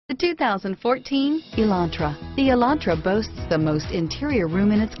The 2014 Elantra. The Elantra boasts the most interior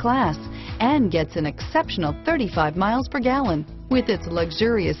room in its class and gets an exceptional 35 miles per gallon. With its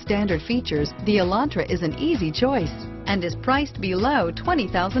luxurious standard features, the Elantra is an easy choice and is priced below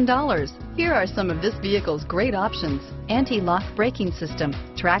 $20,000. Here are some of this vehicle's great options: anti-lock braking system,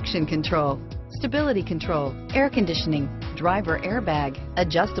 traction control, stability control, air conditioning, driver airbag,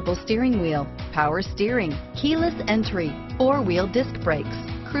 adjustable steering wheel, power steering, keyless entry, four-wheel disc brakes,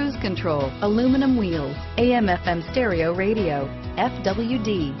 cruise control, aluminum wheels, AM/FM stereo radio,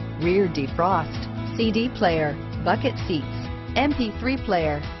 FWD, rear defrost, CD player, bucket seats, MP3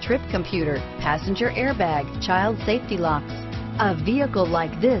 player, trip computer, passenger airbag, child safety locks. A vehicle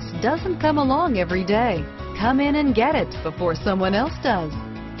like this doesn't come along every day. Come in and get it before someone else does.